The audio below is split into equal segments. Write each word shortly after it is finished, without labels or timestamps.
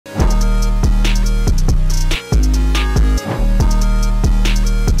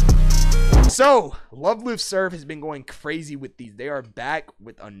So, LoveLiveServe has been going crazy with these. They are back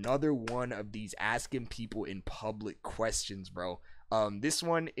with another one of these asking people in public questions, bro. This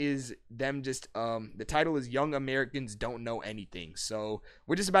one is them just, the title is Young Americans Don't Know Anything. So,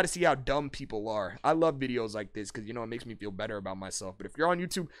 we're just about to see how dumb people are. I love videos like this because, you know, it makes me feel better about myself. But if you're on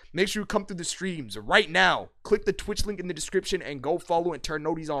YouTube, make sure you come through the streams right now. Click the Twitch link in the description and go follow and turn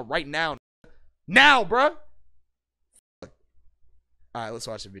noties on right now. Now, bruh. Alright, let's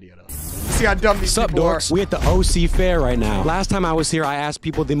watch the video, though. See how dumb these people are. We at the OC Fair right now. Last time I was here, I asked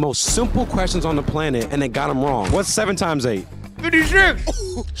people the most simple questions on the planet, and they got them wrong. What's 7 times 8? 56.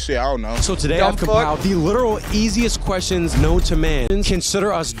 Shit, I don't know. So today I've compiled the literal easiest questions known to man.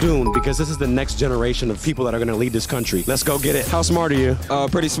 Consider us doomed because this is the next generation of people that are going to lead this country. Let's go get it. How smart are you?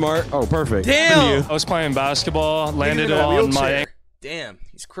 Pretty smart. Oh, perfect. Damn. I was playing basketball, landed on my Damn,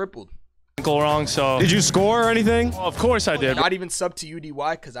 he's crippled. ankle wrong, so... Did you score or anything? Well, of course I did. Not even sub to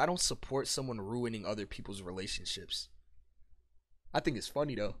UDY because I don't support someone ruining other people's relationships. I think it's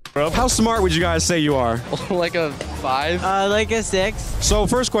funny, though. How smart would you guys say you are? Like a 5? Like a 6. So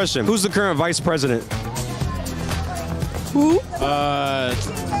first question, who's the current vice president? Who? Are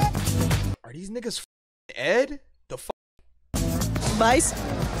these niggas Ed? The Vice?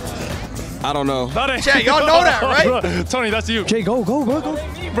 I don't know. Chat, y'all know that, right? Tony, that's you. Jay, go.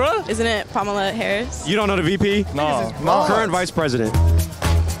 Bro. Isn't it Kamala Harris? You don't know the VP? No. Current vice president.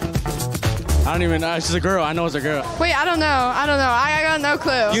 I don't even know. She's a girl. I know it's a girl. Wait, I don't know. I got no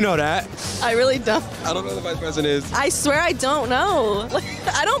clue. You know that. I really don't. I don't know who the vice president is. I swear I don't know.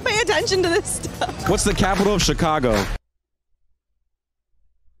 I don't pay attention to this stuff. What's the capital of Chicago?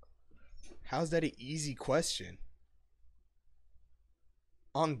 How's that an easy question?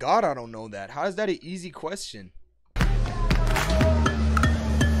 On God, I don't know that. How is that an easy question?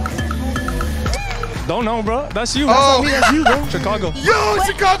 Don't know, bro. That's you. That's That's you, bro. Chicago. Yo,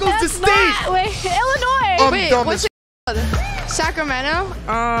 Chicago's the state. Wait, Illinois. Wait, dumb what's it called? Sacramento?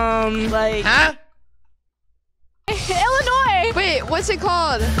 Like... Huh? Illinois. Wait, what's it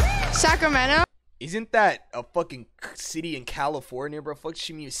called? Sacramento? Isn't that a fucking city in California, bro? Fuck,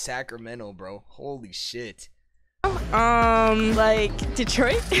 she means Sacramento, bro. Holy shit. Like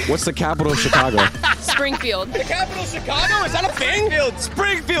Detroit? What's the capital of Chicago? Springfield. The capital of Chicago? Is that a thing?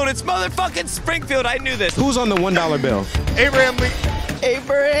 Springfield. It's motherfucking Springfield. I knew this. Who's on the $1 bill? Abraham Lincoln.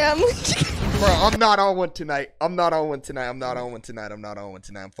 Abraham Lincoln. Bro, I'm not on one tonight. I'm fucking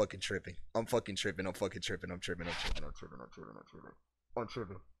tripping. I'm tripping. And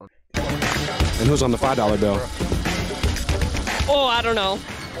who's on the $5 bill? Oh, I don't know.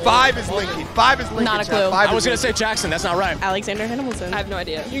 5 is Lincoln. 5 is Lincoln. Not a clue. I was going to say Jackson. That's not right. Alexander Hamilton. I have no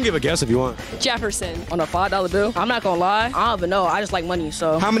idea. You can give a guess if you want. Jefferson. On a $5 bill? I'm not gonna lie. I don't even know. I just like money,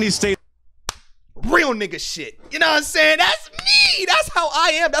 so. How many states? Real nigga shit. You know what I'm saying? That's me. That's how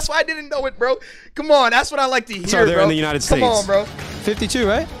I am. That's why I didn't know it, bro. Come on. That's what I like to hear, So they're bro. in the United States. Come on, bro. 52,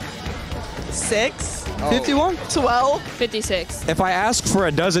 right? 6. 51? 12. 56. If I ask for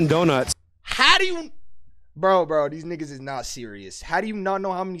a dozen donuts. How do you... Bro, these niggas is not serious. How do you not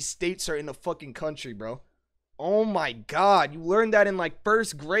know how many states are in the fucking country, bro? Oh my God. You learned that in like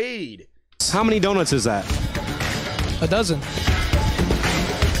 1st grade. How many donuts is that? A dozen.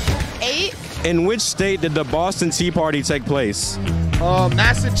 8. In which state did the Boston Tea Party take place?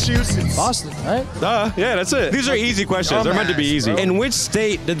 Massachusetts. Boston, right? Yeah, that's it. These are easy questions. They're meant to be easy. Bro. In which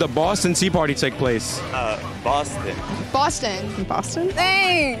state did the Boston Tea Party take place? Boston. Boston?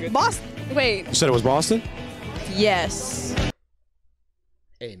 Dang. Boston. Wait. You said it was Boston? Yes.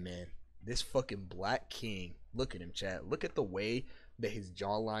 Hey, man. This fucking black king. Look at him, chat. Look at the way that his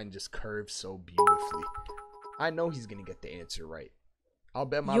jawline just curves so beautifully. I know he's going to get the answer right. I'll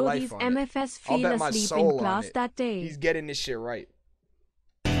bet my life on MFS it. I'll fell bet my asleep soul in class on it. that day. He's getting this shit right.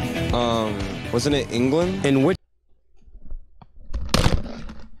 Wasn't it England? In which...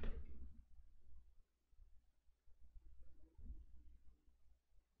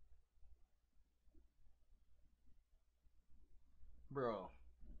 Bro,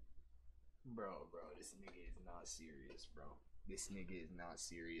 this nigga is not serious, bro. This nigga is not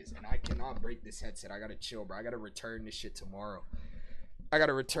serious. And I cannot break this headset. I gotta chill, bro. I gotta return this shit tomorrow. I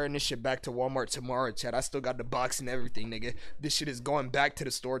gotta return this shit back to Walmart tomorrow, chat. I still got the box and everything, nigga. This shit is going back to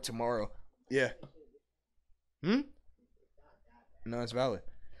the store tomorrow. Yeah. No, it's valid.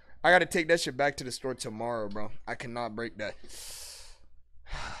 I gotta take that shit back to the store tomorrow, bro. I cannot break that.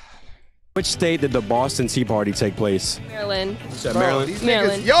 Which state did the Boston Tea Party take place? Maryland. You said Bro, Maryland? these niggas-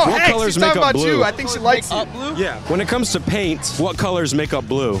 Maryland. Yo, What Hex, colors she's make talking up about blue? you. I think she likes you. Blue? Yeah. When it comes to paint, what colors make up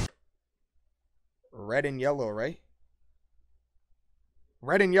blue? Red and yellow, right?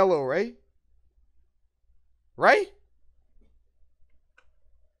 Red and yellow, right? Right?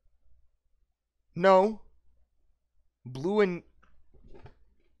 No. Blue and...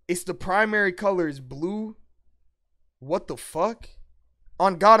 It's the primary color is blue. What the fuck?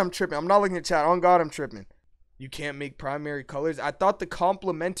 On God, I'm tripping. I'm not looking at chat. On God, I'm tripping. You can't make primary colors? I thought the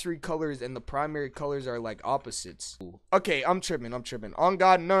complementary colors and the primary colors are like opposites. Okay, I'm tripping. On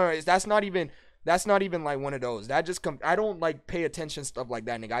God, no, that's not even like one of those. That just I don't like pay attention stuff like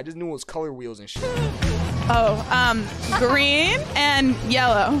that, nigga. I just knew it was color wheels and shit. Oh, green and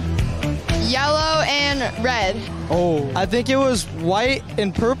yellow. Yellow and red. Oh, I think it was white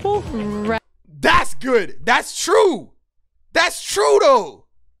and purple. That's good. That's true. That's true though.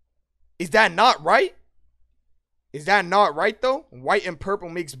 Is that not right? Is that not right though? White and purple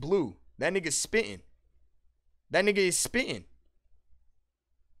makes blue. That nigga's spitting. That nigga is spitting.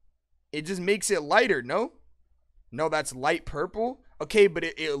 It just makes it lighter, no? No, that's light purple. Okay, but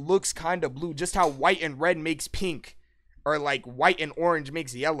it looks kind of blue. Just how white and red makes pink. Or like white and orange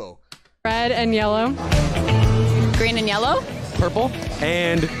makes yellow. Red and yellow. Green and yellow. Purple.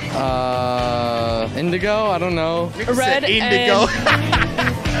 And Indigo. I don't know. Red indigo.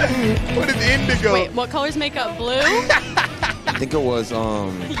 What is indigo? Wait, what colors make up blue? I think it was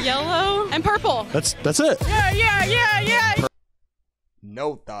Yellow and purple. that's it. Yeah.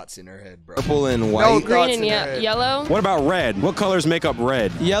 No thoughts in her head, bro. purple and No white. thoughts Green in and her head. yellow. What about red? What colors make up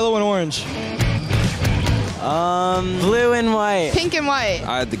red? Yellow and orange. Blue and white. Pink and white.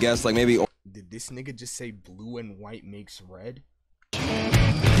 I had to guess like maybe Did this nigga just say blue and white makes red? Blue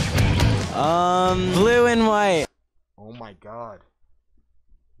and white. Oh my god.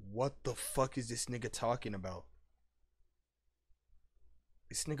 What the fuck is this nigga talking about?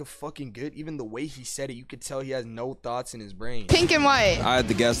 This nigga fucking good. Even the way he said it, you could tell he has no thoughts in his brain. Pink and white. I had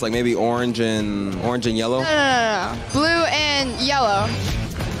to guess like maybe orange and yellow. No. Blue and yellow.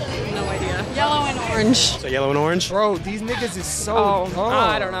 No idea. Yellow and orange. So yellow and orange? Bro, these niggas is so dumb.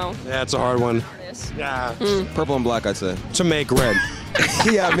 I don't know. Yeah, it's a hard one. Yeah. Purple and black, I'd say. To make red.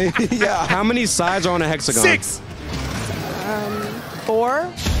 Yeah, maybe. Yeah. How many sides are on a hexagon? 6.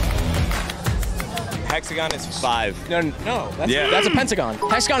 4. Hexagon is 5. No, that's a pentagon.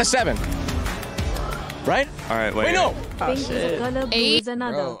 Hexagon is 7. Right? All right, wait. Wait, no.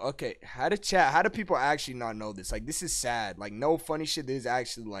 Bro, okay. How do people actually not know this? Like, this is sad. Like, no funny shit. This is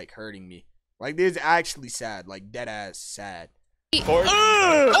actually, like, hurting me. Like, this is actually sad. Like, dead ass sad.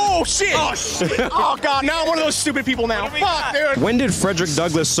 Oh shit! Oh god! Now I'm one of those stupid people now. Fuck, dude. When did Frederick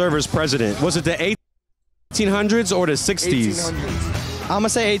Douglass serve as president? Was it the 1800s or the 60s? 1800s. I'm gonna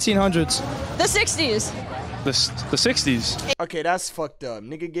say 1800s. The 60s. The 60s. Okay, that's fucked up.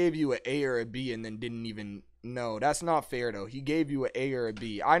 Nigga gave you an A or a B and then didn't even... No, that's not fair, though. He gave you an A or a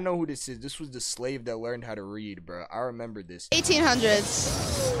B. I know who this is. This was the slave that learned how to read, bro. I remember this.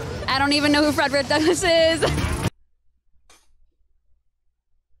 1800s. I don't even know who Frederick Douglass is.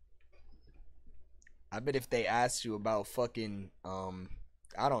 I bet if they asked you about fucking,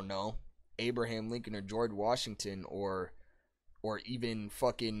 I don't know, Abraham Lincoln or George Washington or even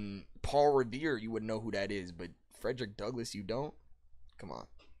fucking Paul Revere, you would know who that is. But Frederick Douglass, you don't? Come on.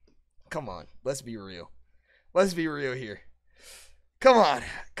 Come on. Let's be real. Let's be real here. Come on.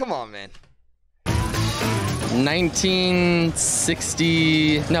 Come on, man.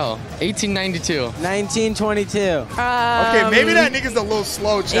 1960. No, 1892. 1922. Okay, maybe that nigga's a little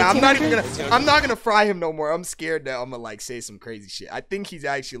slow, chat. I'm not gonna fry him no more. I'm scared that I'm gonna like say some crazy shit. I think he's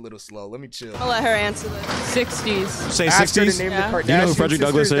actually a little slow. Let me chill. I'll let her answer this. 60s. Say Ask her to 60s? name Yeah. the Do you know who Kardashian Frederick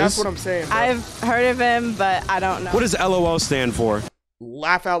Douglass sisters. That's is? what I'm saying, bro. I've heard of him, but I don't know. What does LOL stand for?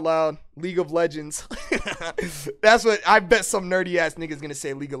 Laugh out loud. League of Legends. That's what I bet some nerdy ass nigga's gonna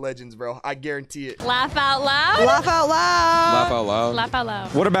say. League of Legends, bro. I guarantee it. Laugh out loud. Laugh out loud. Laugh out loud. Laugh out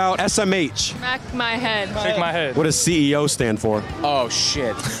loud. What about SMH? Smack my head. Shake my head. What does CEO stand for? Oh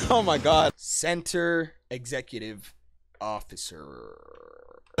shit. Oh my god. Center Executive Officer.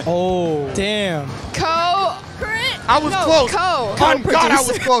 Oh, damn. I was close. On God, I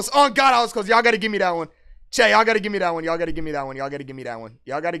was close. On God, I was close. Y'all gotta give me that one. Che, y'all gotta give me that one. Y'all gotta give me that one. Y'all gotta give me that one.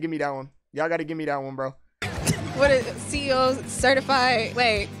 Y'all gotta give me that one. Y'all gotta give me that one, bro. What is CEO certified?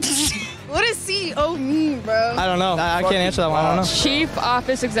 Wait. What does CEO mean, bro? I don't know. I can't answer that one. I don't know. Chief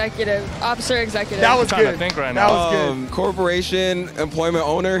Officer Executive. That was trying to good. think right That now. was good. Corporation, employment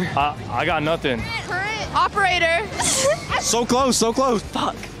owner. I got nothing. Current operator. So close, so close.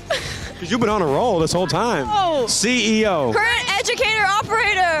 Fuck. Because you've been on a roll this whole time. Oh. CEO. Current educator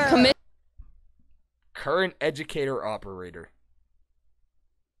operator. Current educator operator.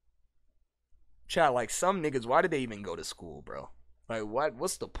 Chat, like some niggas, why did they even go to school, bro? Like,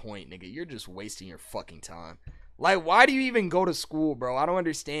 what's the point, nigga? You're just wasting your fucking time. Like, why do you even go to school, bro? I don't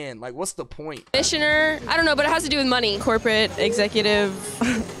understand. Like, what's the point? Commissioner. I don't know, but it has to do with money. Corporate executive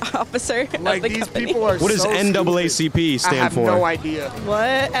officer. Like, of the these company. people are What does so NAACP I stand have for? no idea.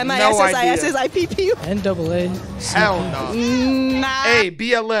 What? No idea. MISSIPP? NAA. Hell no. Nah. Hey,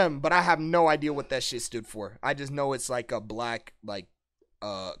 BLM, but I have no idea what that shit stood for. I just know it's like a black, like,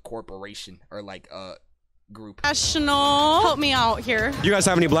 corporation or like group. National. Help me out here. You guys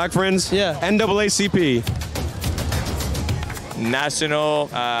have any black friends? Yeah. NAACP. National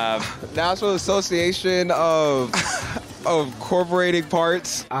National Association of Corporating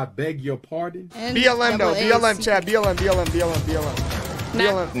Parts. I beg your pardon? BLM though. BLM, chat. BLM.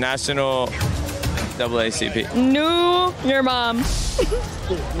 National AACP. Knew your mom.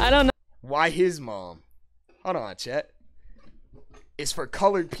 I don't know. Why his mom? Hold on, chat. It's for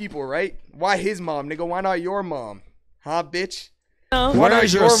colored people, right? Why his mom, nigga? Why not your mom? Huh, bitch? No. What not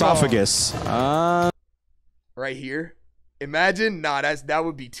is your your mom? esophagus? Right here. Imagine, that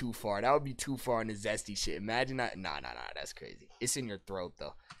would be too far. That would be too far in the zesty shit. Imagine that. Nah, that's crazy. It's in your throat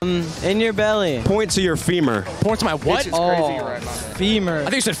though. In your belly. Point to your femur. Point to my what? Bitch is crazy right now. Femur. I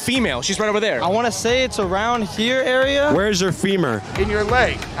think you said female. She's right over there. I want to say it's around here area. Where's your femur? In your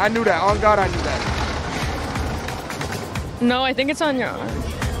leg. I knew that. On God, I knew that. No, I think it's on your arm.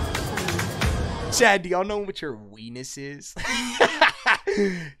 Chad, do y'all know what your weenus is?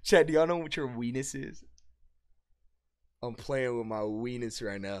 Chad, do y'all know what your weenus is? I'm playing with my weenus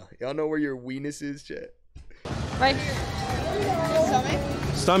right now. Y'all know where your weenus is, Chad? Right here.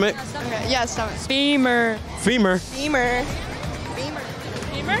 Stomach? Okay, yeah, stomach. Femur. Femur. Femur.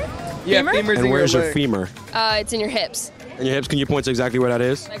 Femur? Yeah, Femur? femur's And in where's your your leg. femur? It's in your hips. And your hips, can you point to exactly where that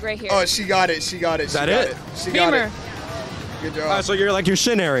is? Like right here. Oh, she got it. Is that it? She got Femur. it. Good job. So you're like your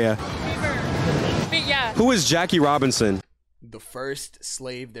shin area. Yeah. Who is Jackie Robinson? The first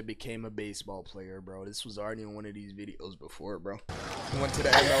slave that became a baseball player, bro. This was already in one of these videos before, bro. Went to the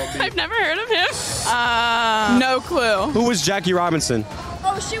MLB. I've never heard of him. No clue. Who was Jackie Robinson?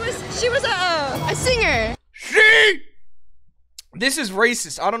 Oh, she was a singer. She. This is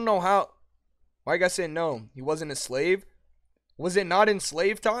racist. I don't know how. Why you gotta say no? He wasn't a slave. Was it not in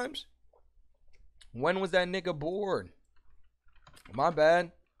slave times? When was that nigga born? My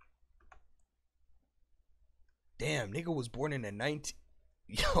bad. Damn, nigga was born in the 19.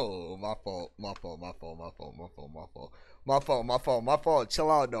 Yo, my fault.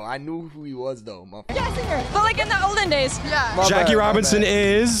 Chill out though. I knew who he was though. My fault. Yeah, singer. But like in the olden days. Yeah. My Jackie bad, my Robinson bad.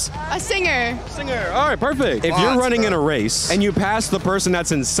 is A singer. singer. All right, perfect. If you're Lots, running bro. in a race and you pass the person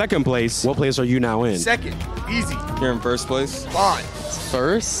that's in second place, what place are you now in? Second, easy. You're in first place. Fine.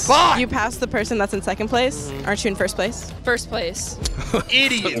 First. Fine. You passed the person that's in second place. Aren't you in first place? First place.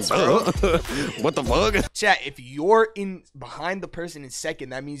 Idiots, bro. What the fuck? Chat, if you're in behind the person in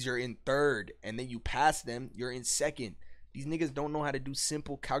second, that means you're in third. And then you pass them, you're in second. These niggas don't know how to do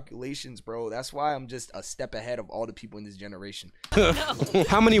simple calculations, bro. That's why I'm just a step ahead of all the people in this generation.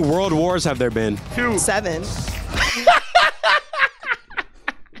 How many world wars have there been? 7.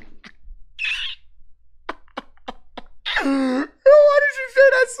 Why did you say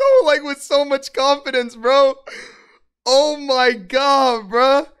that so, like, with so much confidence, bro? Oh my god,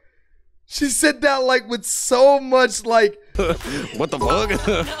 bro. She said that, like, with so much, like... What the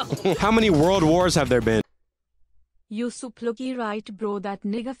fuck? How many world wars have there been? You lucky right, bro. That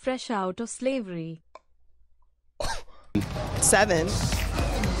nigga fresh out of slavery. 7.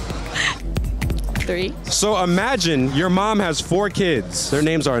 3. So imagine your mom has 4 kids. Their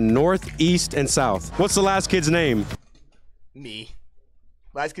names are North, East, and South. What's the last kid's name? Me.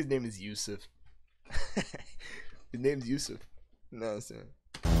 Last kid's name is Yusuf. His name's Yusuf. No, I'm saying.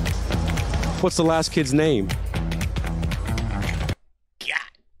 What's the last kid's name?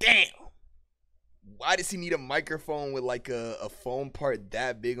 God damn. Why does he need a microphone with like a foam part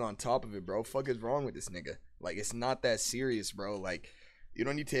that big on top of it, bro? Fuck is wrong with this nigga? Like, it's not that serious, bro. Like, you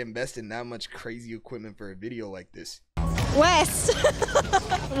don't need to invest in that much crazy equipment for a video like this. West.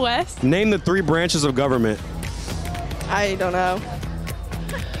 West. Name the 3 branches of government. I don't know.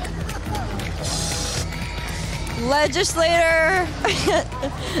 Legislator.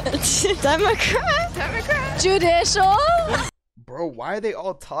 Democrat. Judicial. Bro, why are they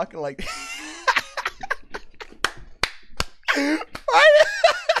all talking like... Why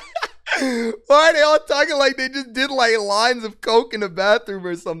are they all talking like they just did like lines of coke in the bathroom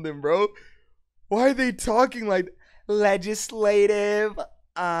or something, bro? Why are they talking like legislative,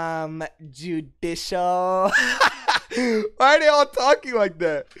 judicial? Why are they all talking like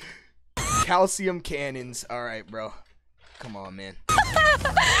that? Calcium cannons. All right, bro. Come on, man.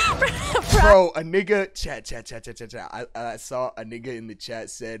 Bro, a nigga, chat. I saw a nigga in the chat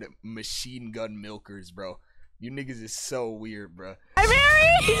said machine gun milkers, bro. You niggas is so weird, bro. I'm married.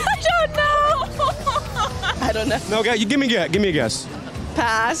 I don't know. I don't know. No, guy, you give me a guess.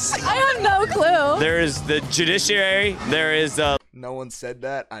 Pass. I have no clue. There is the judiciary, there is the No one said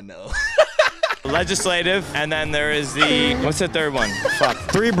that. I know. legislative, and then there is the, what's the third one? Fuck.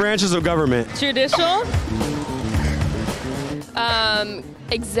 3 branches of government. Judicial.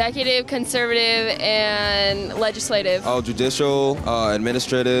 Executive, conservative, and legislative. Oh, judicial,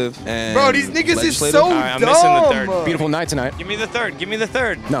 administrative, and Bro, these niggas is so All right, I'm dumb. missing the third. Beautiful night tonight. Give me the third. Give me the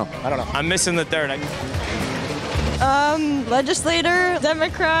third. No, I don't know. I'm missing the third. Legislator,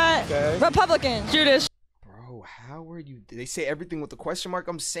 Democrat, Republican. Judicial. Bro, how are you? They say everything with the question mark.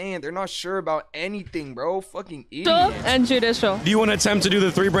 I'm saying they're not sure about anything, bro. Fucking idiots. And judicial. Do you want to attempt to do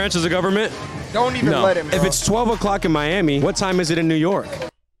the 3 branches of government? Don't even No. let him. If bro. it's 12 o'clock in Miami, what time is it in New York?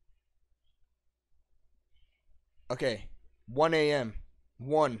 Okay, 1 a.m.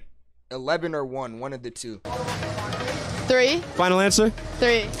 1, 11 or 1, one of the two. 3. Final answer?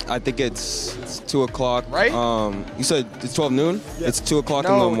 3. I think it's 2 o'clock. Right? You said it's 12 noon? Yeah. It's 2 o'clock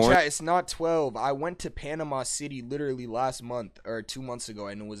in the No, morning. chat, it's not 12. I went to Panama City literally last month or 2 months ago,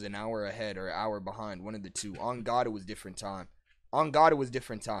 and it was an hour ahead or an hour behind. One of the two. On God, it was different time. On God, it was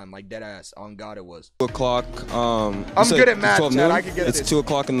different time. Like dead ass. On God, it was. 2 o'clock. I'm good at math, 12 Chad. noon? I can get It's this. 2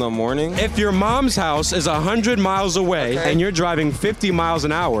 o'clock in the morning. If your mom's house is 100 miles away and you're driving 50 miles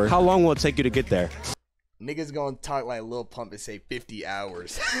an hour, how long will it take you to get there? Niggas gonna talk like Lil Pump and say 50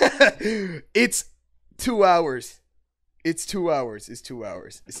 hours. It's 2 hours. It's 2 hours. It's 2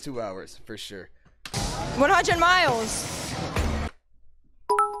 hours. It's 2 hours for sure. 100 miles.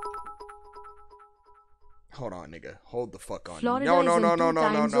 Hold on, nigga. Hold the fuck on. Florida No. is in 2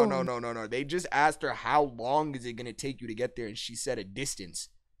 time zones. They just asked her how long is it gonna take you to get there, and she said a distance.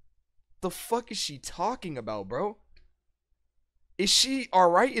 The fuck is she talking about, bro? Is she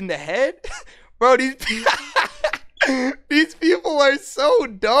alright in the head? Bro, these people are so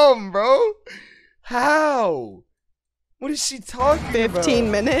dumb, bro. How? What is she talking about? 15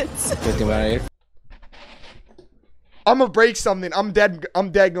 minutes. 15 minutes. I'm gonna break something. I'm dead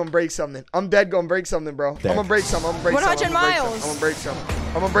gonna break something. I'm dead gonna break something, bro. I'm gonna break something. I'm gonna break 100 something. miles. I'm gonna break something.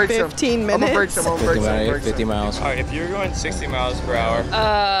 I'm gonna break something. 15 I'm gonna break minutes. something. I'm gonna break 50 something. miles. 50 miles. All right, if you're going 60 miles per hour,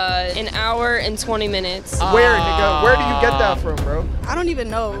 An hour and 20 minutes. Where, nigga? Where do you get that from, bro? I don't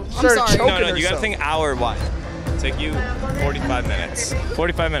even know. I'm Started sorry. choking no, you gotta herself. think hour-wise. Take you 45 minutes.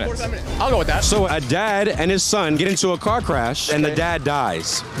 45 minutes. I'll go with that. So a dad and his son get into a car crash and the dad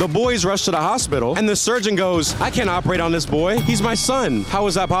dies. The boys rush to the hospital and the surgeon goes, I can't operate on this boy. He's my son. How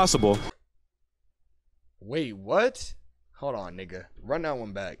is that possible? Wait, what? Hold on, nigga. Run that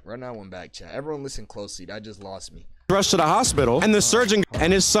one back. Run that one back, chat. Everyone listen closely. That just lost me. Rush to the hospital and the surgeon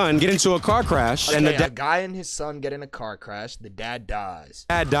and his son get into a car crash and the a guy and his son get in a car crash. The dad dies.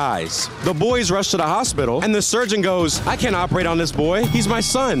 dad dies. The boys rush to the hospital and the surgeon goes, I can't operate on this boy. He's my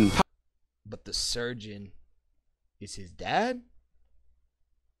son. But the surgeon is his dad?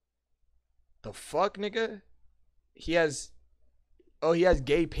 The fuck, nigga? He has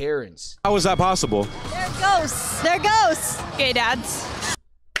gay parents. How is that possible? They're ghosts. They're ghosts. Gay dads.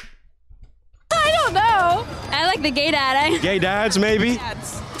 I don't know. I like the gay dad. Gay dads, maybe?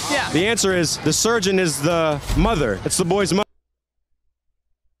 Dads. Yeah. The answer is the surgeon is the mother. It's the boy's mother.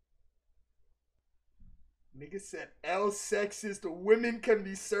 Nigga said L sexist. Women can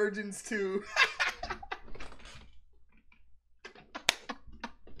be surgeons too.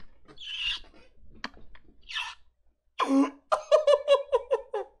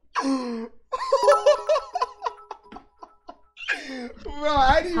 Bro,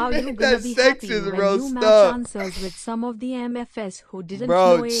 how do you How you make gonna that be happy sexist, when bro? you match Stop. answers with some of the MFS who didn't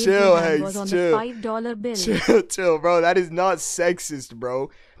Bro, know chill, Abraham Hanks, was on chill. the $5 bill? Chill, bro. That is not sexist, bro.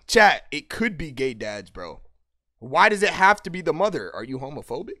 Chat, it could be gay dads, bro. Why does it have to be the mother? Are you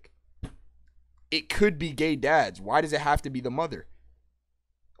homophobic? It could be gay dads. Why does it have to be the mother?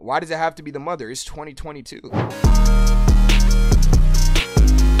 Why does it have to be the mother? It's 2022.